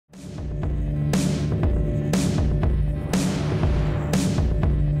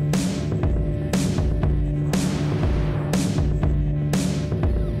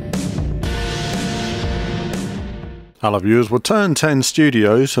Hello viewers, well Turn 10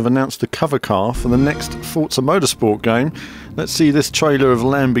 Studios have announced the cover car for the next Forza Motorsport game. Let's see this trailer of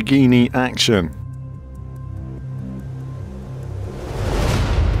Lamborghini action.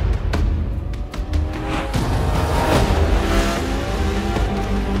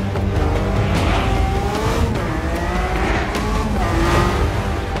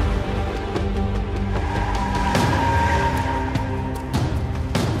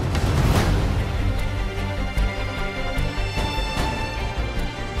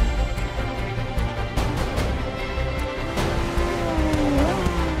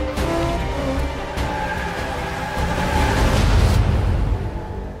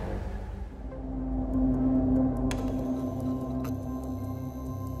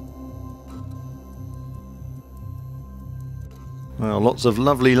 Well, lots of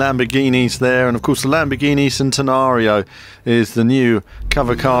lovely Lamborghinis there, and of course the Lamborghini Centenario is the new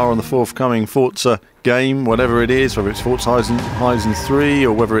cover car on the forthcoming Forza game, whatever it is, whether it's Forza Horizon 3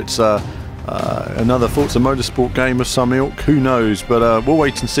 or whether it's another Forza Motorsport game of some ilk, who knows, but we'll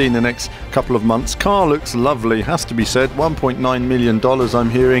wait and see in the next couple of months. Car looks lovely, has to be said. $1.9 million I'm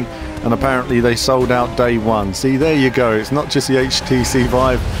hearing, and apparently they sold out day one. See, there you go, it's not just the HTC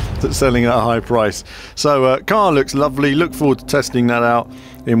Vive that's selling at a high price. So car looks lovely, look forward to testing that out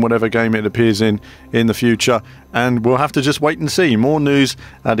in whatever game it appears in the future, and we'll have to just wait and see. More news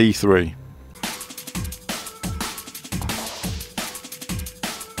at E3.